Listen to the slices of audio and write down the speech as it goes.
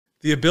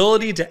The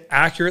ability to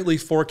accurately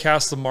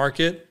forecast the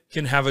market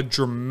can have a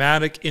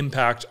dramatic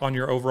impact on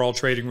your overall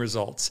trading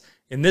results.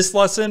 In this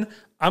lesson,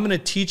 I'm going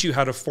to teach you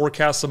how to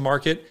forecast the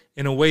market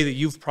in a way that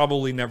you've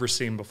probably never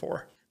seen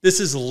before. This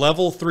is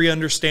level 3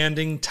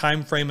 understanding,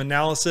 time frame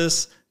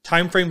analysis,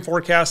 time frame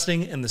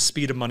forecasting, and the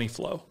speed of money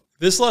flow.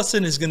 This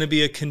lesson is going to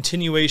be a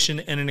continuation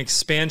and an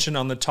expansion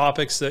on the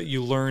topics that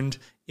you learned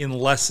in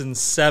lesson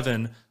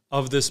 7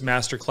 of this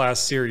masterclass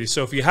series.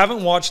 So if you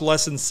haven't watched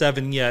lesson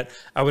 7 yet,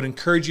 I would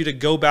encourage you to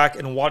go back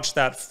and watch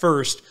that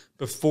first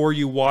before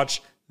you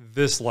watch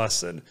this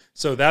lesson.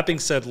 So that being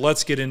said,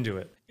 let's get into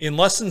it. In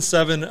lesson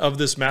 7 of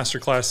this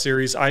masterclass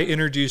series, I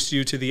introduced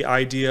you to the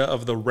idea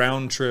of the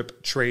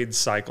round-trip trade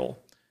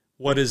cycle.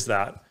 What is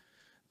that?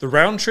 The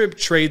round-trip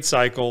trade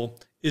cycle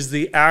is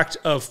the act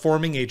of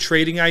forming a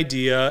trading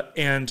idea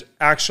and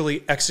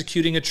actually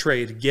executing a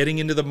trade, getting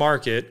into the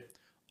market,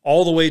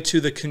 all the way to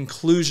the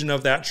conclusion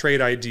of that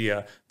trade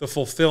idea, the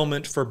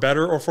fulfillment for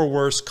better or for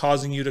worse,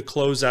 causing you to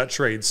close that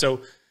trade.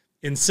 So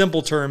in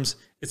simple terms,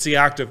 it's the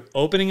act of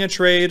opening a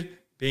trade,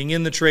 being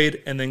in the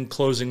trade, and then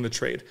closing the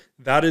trade.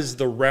 That is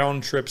the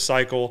round trip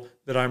cycle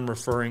that I'm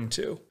referring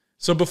to.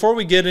 So before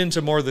we get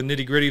into more of the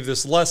nitty-gritty of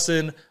this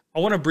lesson, I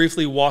want to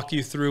briefly walk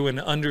you through an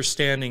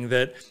understanding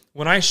that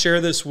when I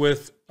share this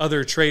with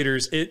other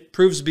traders, it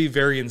proves to be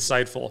very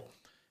insightful.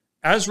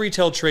 As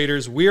retail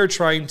traders, we are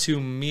trying to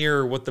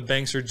mirror what the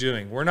banks are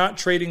doing. We're not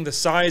trading the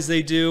size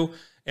they do,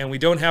 and we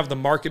don't have the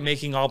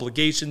market-making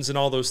obligations and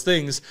all those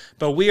things,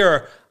 but we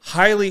are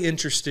highly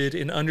interested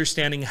in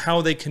understanding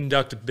how they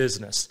conduct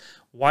business.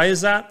 Why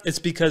is that? It's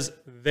because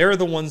they're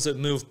the ones that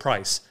move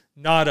price,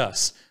 not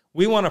us.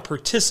 We want to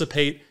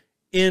participate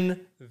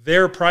in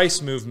their price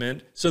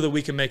movement so that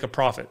we can make a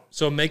profit.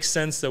 So it makes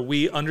sense that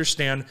we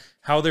understand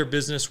how their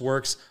business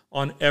works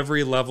on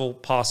every level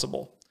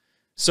possible.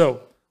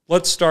 So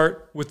let's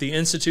start with the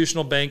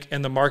institutional bank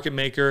and the market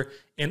maker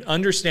and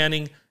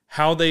understanding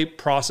how they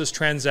process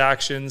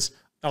transactions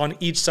on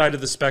each side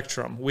of the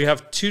spectrum. We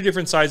have two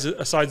different sides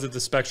of the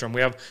spectrum.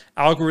 We have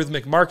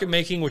algorithmic market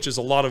making, which is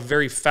a lot of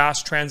very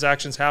fast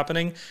transactions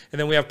happening. And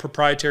then we have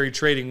proprietary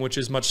trading, which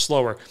is much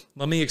slower.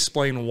 Let me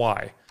explain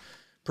why.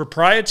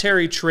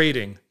 Proprietary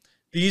trading,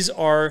 these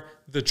are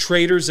the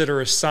traders that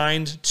are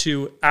assigned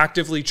to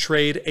actively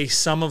trade a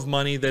sum of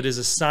money that is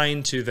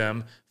assigned to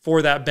them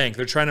for that bank.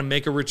 They're trying to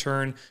make a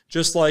return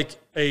just like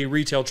a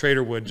retail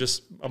trader would,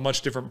 just a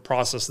much different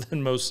process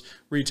than most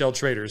retail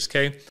traders,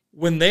 okay?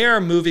 When they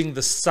are moving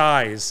the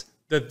size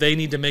that they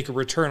need to make a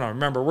return on,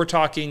 remember, we're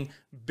talking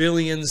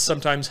billions,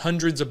 sometimes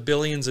hundreds of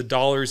billions of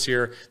dollars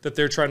here that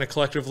they're trying to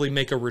collectively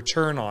make a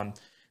return on.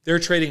 They're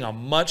trading a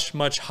much,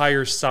 much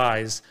higher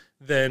size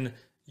than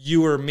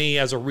you or me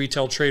as a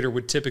retail trader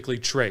would typically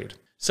trade.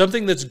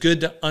 Something that's good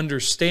to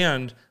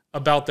understand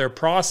about their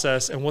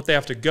process and what they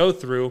have to go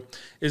through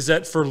is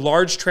that for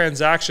large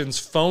transactions,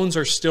 phones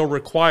are still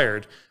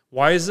required.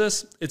 Why is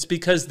this? It's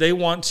because they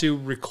want to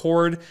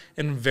record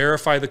and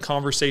verify the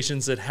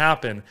conversations that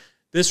happen.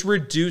 This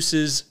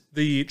reduces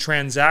the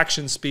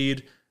transaction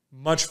speed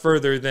much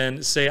further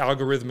than, say,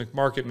 algorithmic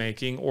market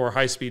making or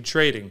high-speed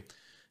trading.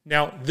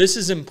 Now, this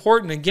is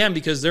important, again,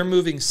 because they're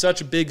moving such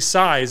a big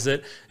size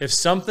that if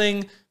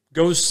something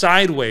goes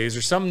sideways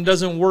or something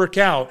doesn't work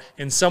out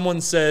and someone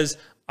says,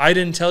 I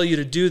didn't tell you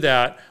to do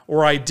that,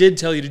 or I did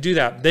tell you to do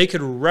that, they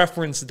could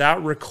reference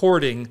that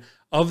recording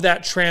of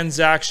that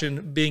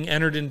transaction being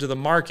entered into the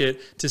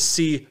market to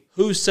see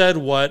who said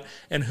what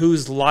and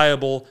who's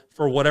liable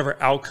for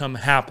whatever outcome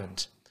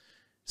happened.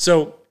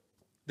 So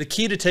the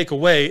key to take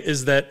away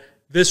is that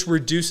this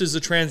reduces the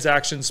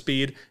transaction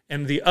speed.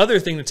 And the other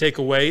thing to take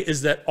away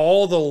is that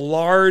all the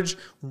large,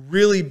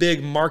 really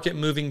big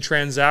market-moving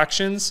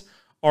transactions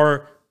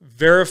are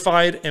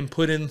verified and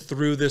put in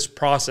through this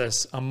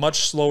process, a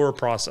much slower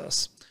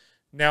process.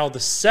 Now, the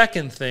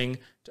second thing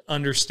to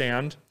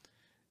understand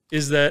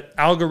is that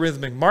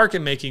algorithmic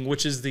market making,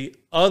 which is the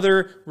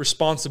other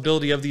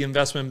responsibility of the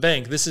investment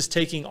bank, this is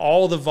taking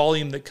all the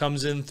volume that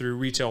comes in through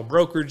retail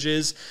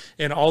brokerages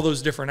and all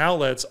those different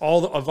outlets,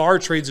 all of our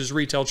trades as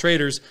retail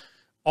traders.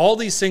 All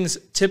these things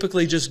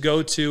typically just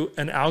go to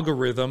an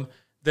algorithm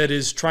that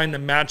is trying to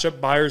match up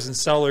buyers and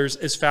sellers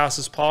as fast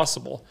as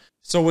possible.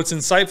 So what's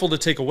insightful to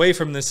take away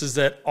from this is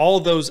that all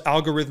those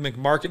algorithmic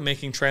market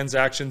making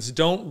transactions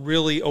don't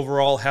really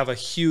overall have a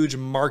huge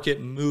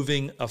market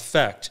moving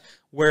effect,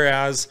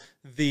 whereas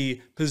the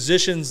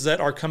positions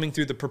that are coming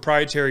through the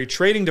proprietary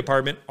trading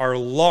department are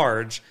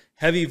large,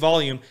 heavy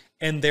volume,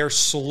 and they're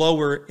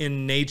slower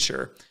in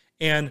nature.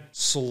 And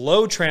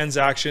slow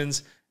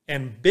transactions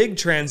and big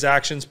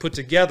transactions put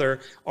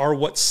together are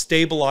what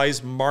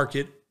stabilize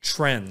market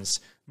trends.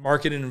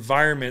 Market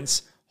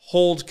environments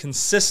hold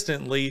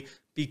consistently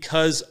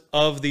because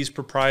of these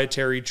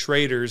proprietary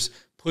traders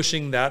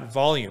pushing that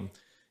volume.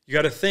 You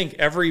got to think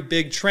every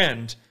big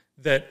trend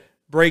that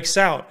breaks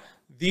out,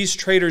 these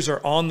traders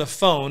are on the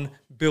phone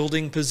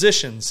building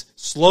positions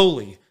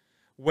slowly.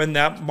 When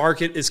that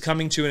market is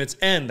coming to its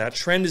end, that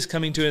trend is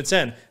coming to its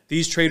end,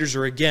 these traders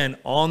are again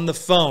on the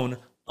phone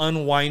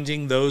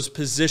unwinding those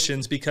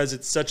positions because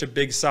it's such a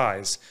big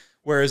size.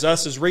 Whereas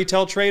us as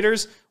retail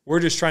traders, we're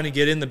just trying to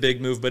get in the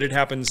big move, but it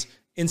happens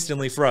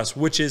instantly for us,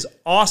 which is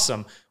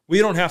awesome. We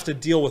don't have to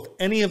deal with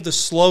any of the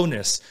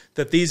slowness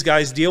that these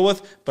guys deal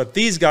with, but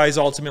these guys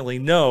ultimately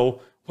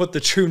know what the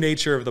true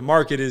nature of the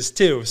market is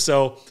too.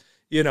 So,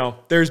 you know,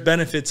 there's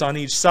benefits on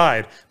each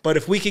side. But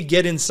if we could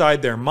get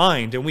inside their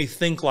mind and we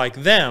think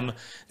like them,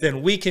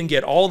 then we can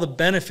get all the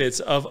benefits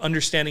of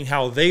understanding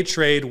how they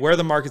trade, where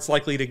the market's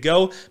likely to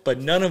go, but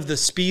none of the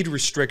speed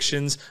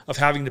restrictions of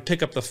having to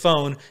pick up the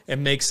phone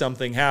and make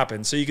something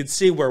happen. So you can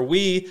see where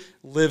we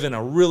live in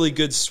a really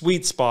good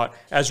sweet spot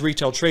as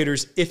retail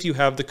traders if you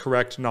have the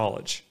correct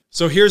knowledge.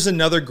 So here's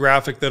another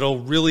graphic that'll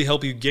really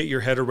help you get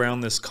your head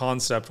around this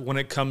concept when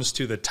it comes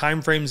to the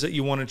timeframes that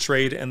you want to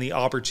trade and the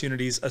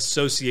opportunities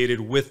associated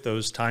with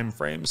those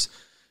timeframes.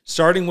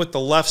 Starting with the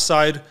left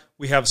side,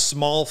 we have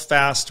small,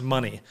 fast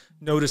money.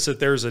 Notice that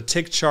there's a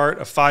tick chart,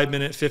 a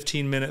 5-minute,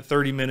 15-minute,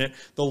 30-minute,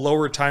 the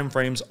lower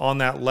timeframes on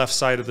that left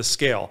side of the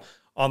scale.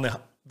 On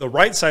the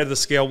right side of the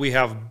scale, we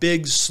have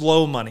big,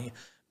 slow money.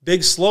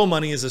 Big slow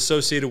money is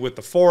associated with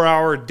the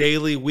 4-hour,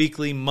 daily,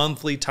 weekly,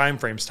 monthly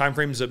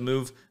timeframes that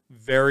move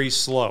very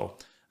slow.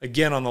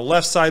 Again, on the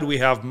left side, we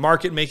have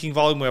market making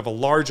volume. We have a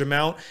large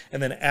amount.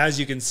 And then as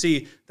you can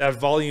see, that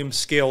volume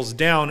scales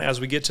down as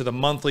we get to the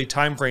monthly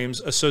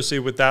timeframes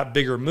associated with that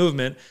bigger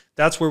movement.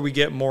 That's where we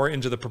get more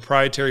into the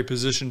proprietary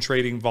position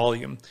trading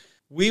volume.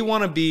 We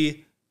want to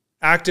be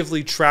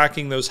actively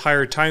tracking those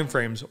higher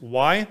timeframes.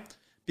 Why?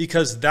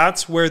 Because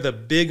that's where the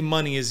big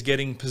money is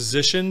getting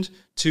positioned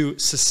to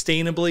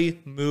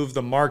sustainably move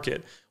the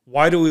market.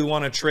 Why do we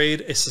want to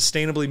trade a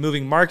sustainably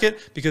moving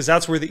market? Because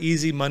that's where the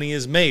easy money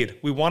is made.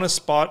 We want to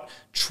spot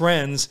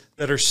trends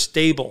that are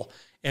stable.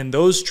 And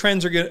those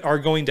trends are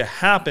going to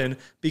happen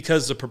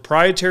because the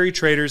proprietary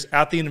traders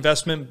at the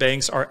investment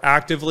banks are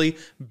actively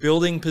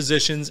building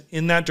positions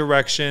in that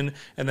direction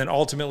and then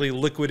ultimately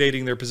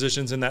liquidating their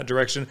positions in that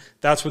direction.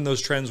 That's when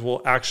those trends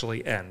will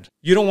actually end.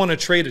 You don't want to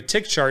trade a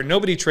tick chart.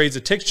 Nobody trades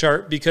a tick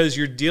chart because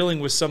you're dealing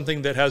with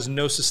something that has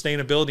no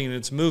sustainability in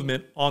its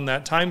movement on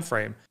that time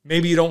frame.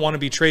 Maybe you don't want to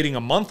be trading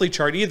a monthly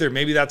chart either.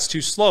 Maybe that's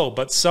too slow,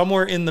 but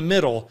somewhere in the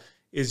middle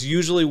is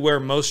usually where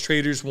most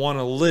traders want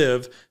to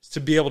live, to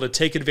be able to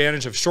take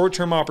advantage of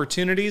short-term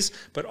opportunities,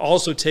 but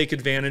also take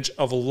advantage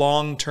of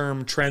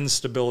long-term trend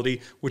stability,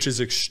 which is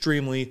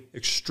extremely,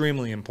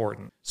 extremely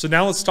important. So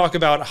now let's talk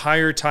about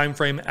higher time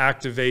frame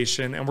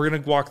activation, and we're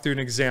going to walk through an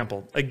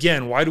example.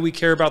 Again, why do we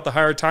care about the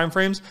higher time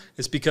frames?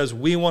 It's because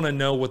we want to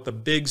know what the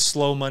big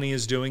slow money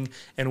is doing,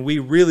 and we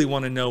really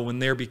want to know when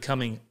they're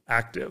becoming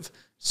active.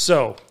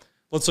 So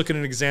let's look at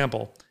an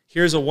example.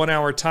 Here's a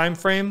 1-hour time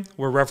frame.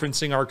 We're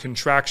referencing our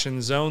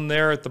contraction zone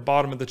there at the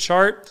bottom of the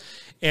chart.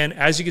 And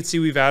as you can see,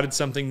 we've added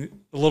something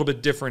a little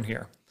bit different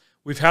here.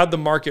 We've had the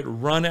market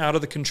run out of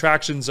the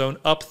contraction zone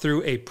up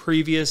through a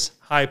previous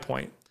high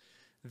point.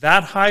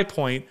 That high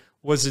point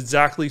was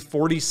exactly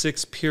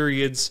 46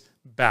 periods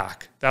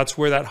back. That's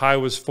where that high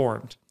was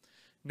formed.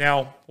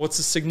 Now, what's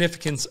the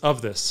significance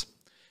of this?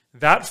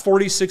 That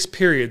 46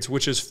 periods,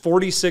 which is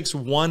 46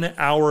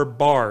 1-hour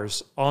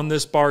bars on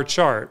this bar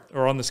chart,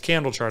 or on this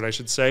candle chart, I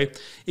should say,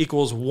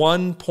 equals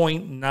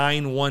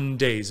 1.91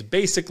 days,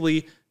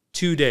 basically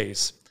 2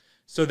 days.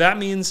 So that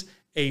means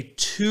a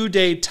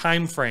 2-day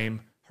time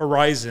frame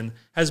horizon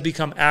has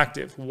become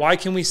active. Why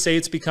can we say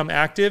it's become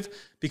active?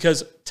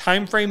 Because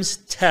time frames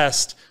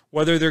test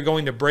whether they're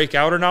going to break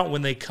out or not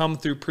when they come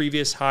through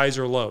previous highs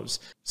or lows.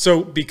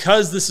 So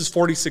because this is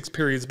 46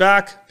 periods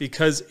back,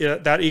 because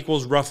that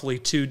equals roughly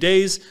 2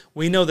 days,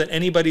 we know that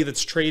anybody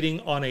that's trading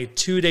on a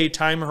 2-day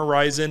time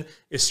horizon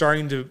is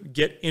starting to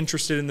get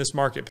interested in this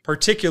market,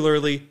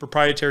 particularly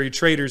proprietary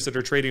traders that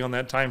are trading on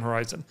that time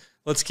horizon.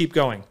 Let's keep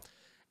going.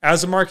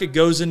 As the market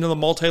goes into the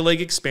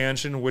multi-leg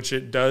expansion, which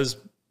it does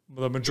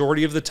the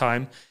majority of the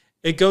time,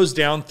 it goes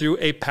down through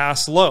a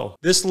past low.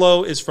 This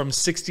low is from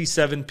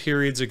 67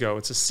 periods ago.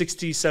 It's a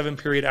 67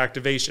 period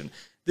activation.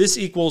 This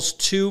equals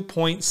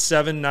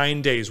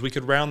 2.79 days. We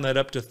could round that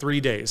up to 3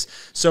 days.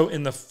 So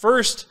in the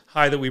first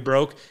high that we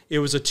broke, it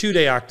was a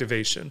 2-day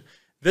activation.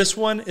 This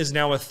one is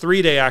now a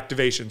 3-day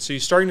activation. So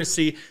you're starting to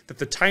see that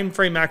the time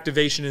frame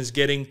activation is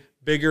getting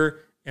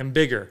bigger and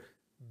bigger.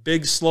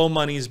 Big slow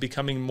money is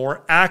becoming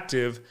more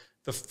active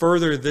the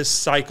further this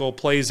cycle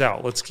plays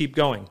out. Let's keep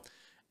going.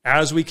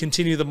 As we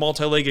continue the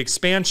multi-leg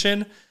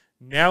expansion,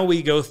 now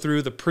we go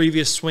through the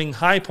previous swing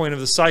high point of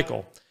the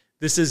cycle.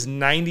 This is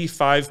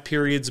 95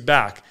 periods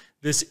back.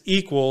 This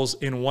equals,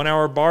 in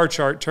 1-hour bar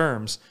chart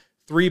terms,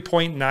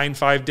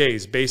 3.95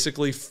 days,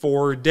 basically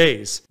 4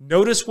 days.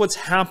 Notice what's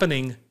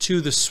happening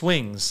to the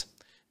swings.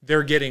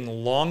 They're getting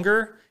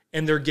longer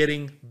and they're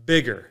getting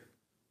bigger,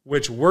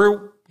 which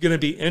we're going to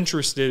be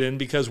interested in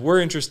because we're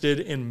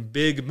interested in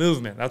big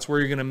movement. That's where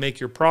you're going to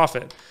make your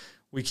profit.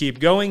 We keep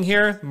going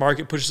here.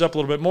 Market pushes up a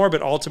little bit more,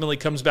 but ultimately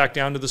comes back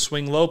down to the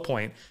swing low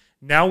point.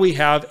 Now we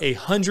have a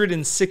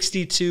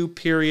 162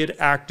 period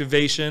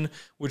activation,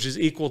 which is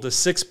equal to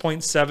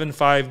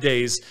 6.75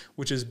 days,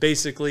 which is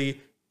basically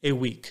a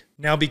week.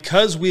 Now,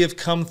 because we have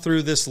come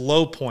through this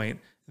low point,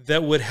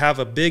 that would have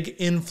a big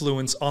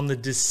influence on the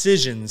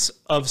decisions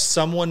of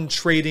someone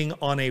trading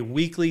on a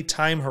weekly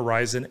time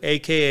horizon,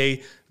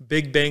 aka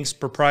big banks,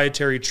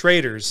 proprietary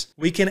traders,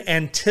 we can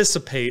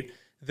anticipate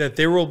that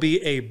there will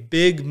be a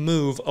big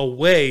move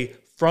away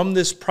from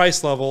this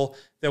price level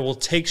that will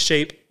take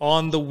shape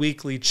on the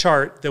weekly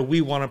chart that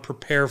we want to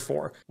prepare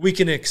for. We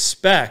can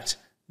expect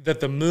that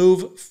the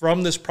move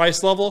from this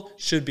price level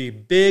should be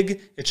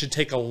big, it should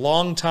take a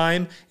long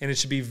time, and it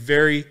should be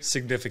very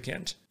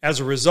significant. As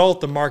a result,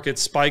 the market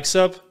spikes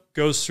up,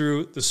 goes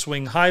through the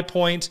swing high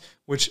point,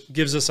 which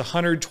gives us a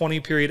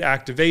 120 period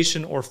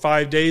activation or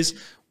 5 days,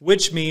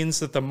 which means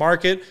that the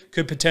market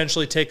could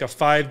potentially take a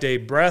 5-day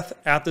breath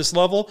at this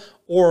level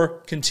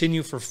or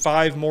continue for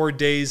 5 more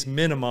days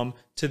minimum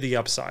to the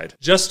upside.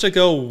 Just to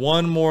go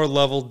one more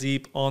level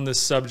deep on this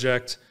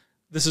subject,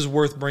 this is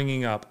worth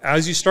bringing up.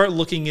 As you start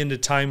looking into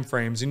time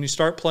frames and you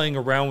start playing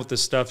around with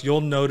this stuff, you'll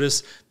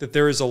notice that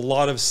there is a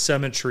lot of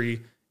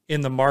symmetry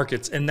in the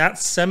markets, and that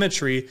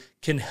symmetry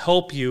can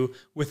help you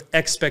with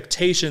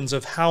expectations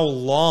of how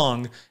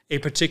long a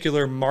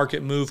particular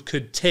market move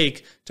could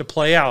take to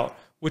play out,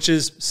 which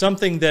is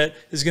something that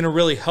is going to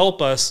really help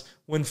us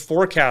when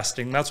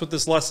forecasting. That's what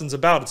this lesson's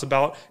about. It's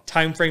about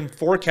time frame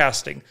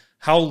forecasting.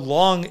 How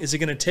long is it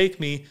going to take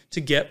me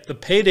to get the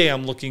payday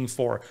I'm looking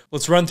for?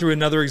 Let's run through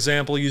another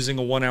example using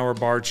a 1-hour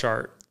bar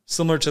chart.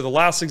 Similar to the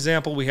last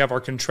example, we have our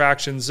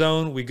contraction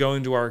zone, we go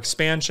into our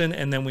expansion,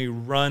 and then we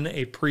run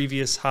a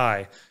previous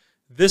high.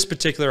 This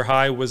particular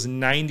high was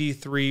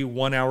 93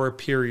 1-hour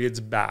periods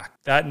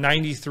back. That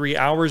 93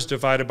 hours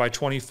divided by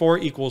 24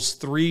 equals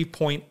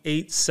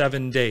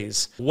 3.87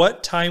 days.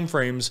 What time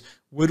frames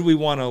would we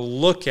want to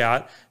look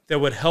at that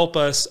would help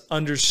us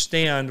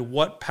understand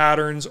what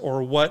patterns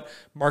or what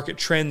market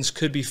trends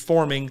could be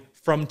forming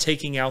from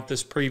taking out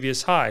this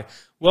previous high?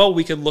 Well,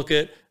 we could look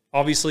at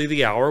obviously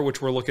the hour,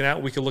 which we're looking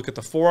at. We could look at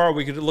the 4-hour,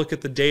 we could look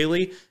at the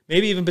daily,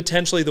 maybe even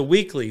potentially the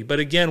weekly. But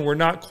again, we're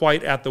not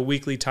quite at the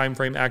weekly time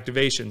frame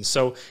activation.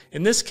 So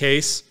in this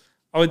case,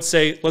 I would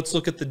say let's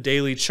look at the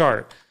daily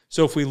chart.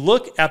 So if we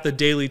look at the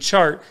daily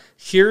chart,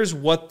 here's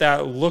what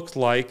that looked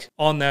like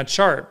on that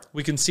chart.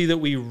 We can see that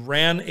we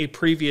ran a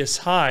previous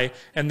high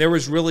and there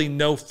was really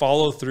no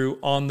follow through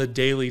on the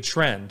daily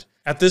trend.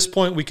 At this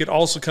point, we could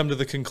also come to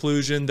the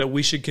conclusion that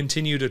we should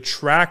continue to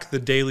track the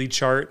daily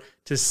chart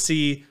to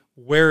see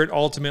where it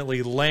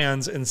ultimately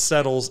lands and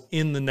settles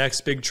in the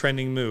next big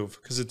trending move,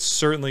 because it's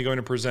certainly going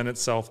to present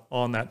itself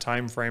on that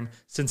time frame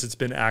since it's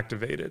been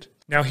activated.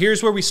 Now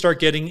here's where we start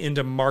getting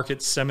into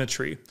market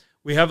symmetry.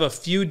 We have a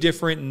few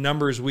different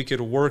numbers we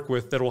could work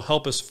with that will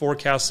help us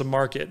forecast the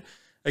market.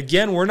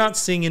 Again, we're not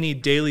seeing any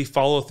daily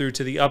follow through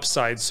to the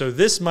upside, so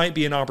this might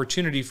be an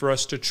opportunity for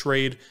us to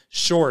trade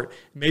short.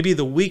 Maybe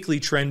the weekly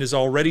trend is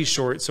already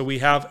short, so we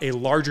have a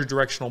larger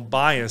directional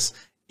bias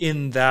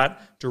in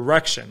that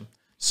direction.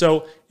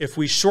 So if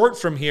we short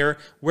from here,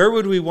 where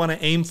would we want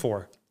to aim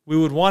for? We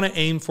would want to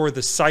aim for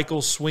the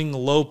cycle swing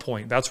low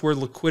point. That's where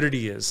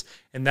liquidity is,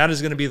 and that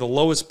is going to be the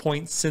lowest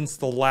point since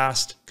the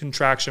last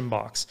contraction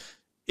box.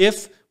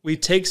 If we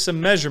take some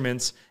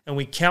measurements and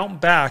we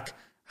count back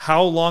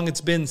how long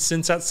it's been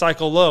since that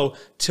cycle low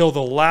till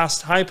the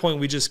last high point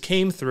we just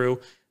came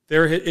through,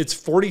 it's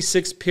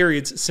 46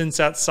 periods since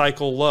that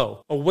cycle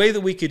low. A way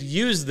that we could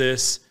use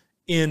this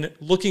in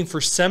looking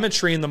for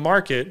symmetry in the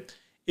market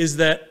is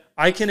that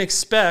I can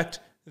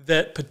expect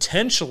that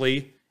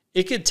potentially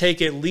it could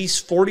take at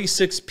least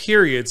 46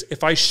 periods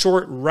if I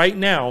short right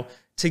now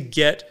to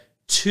get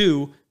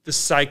to the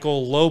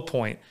cycle low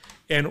point.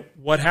 And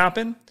what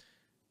happened?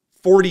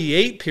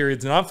 48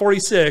 periods, not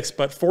 46,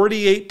 but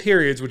 48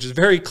 periods, which is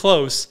very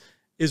close,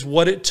 is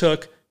what it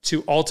took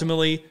to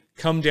ultimately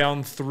come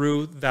down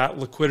through that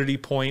liquidity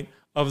point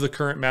of the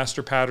current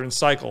master pattern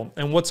cycle.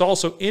 And what's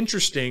also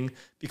interesting,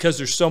 because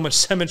there's so much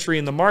symmetry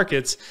in the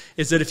markets,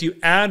 is that if you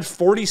add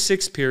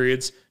 46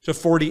 periods to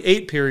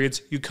 48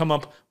 periods, you come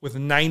up with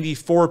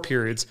 94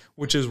 periods,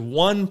 which is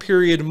 1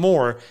 period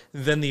more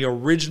than the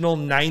original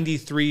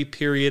 93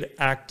 period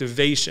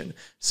activation.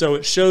 So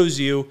it shows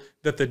you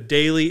that the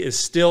daily is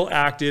still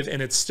active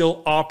and it's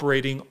still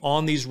operating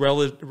on these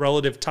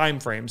relative time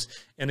frames.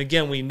 And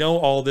again, we know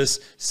all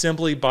this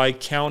simply by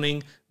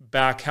counting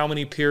back how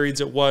many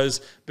periods it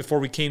was before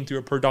we came through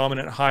a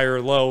predominant high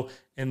or low.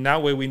 And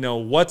that way we know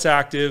what's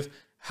active,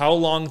 how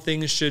long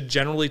things should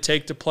generally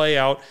take to play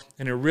out,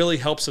 and it really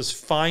helps us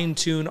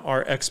fine-tune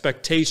our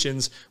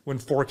expectations when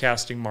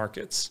forecasting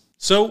markets.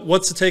 So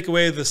what's the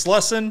takeaway of this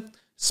lesson?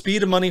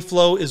 Speed of money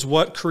flow is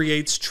what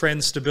creates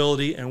trend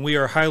stability, and we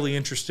are highly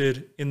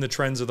interested in the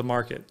trends of the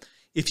market.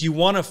 If you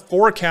want to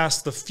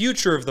forecast the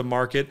future of the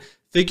market,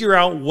 figure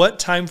out what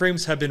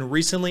timeframes have been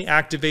recently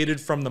activated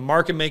from the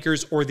market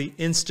makers or the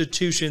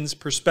institution's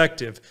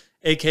perspective,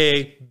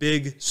 aka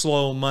big,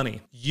 slow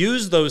money.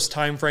 Use those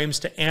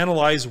timeframes to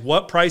analyze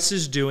what price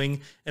is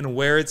doing and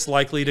where it's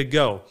likely to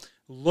go.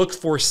 Look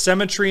for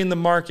symmetry in the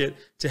market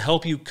to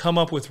help you come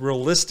up with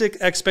realistic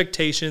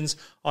expectations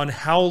on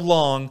how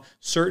long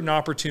certain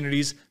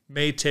opportunities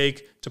may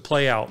take to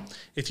play out.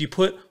 If you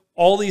put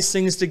all these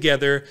things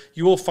together,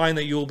 you will find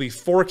that you will be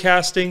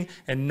forecasting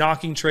and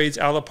knocking trades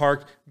out of the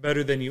park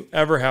better than you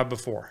ever have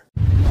before.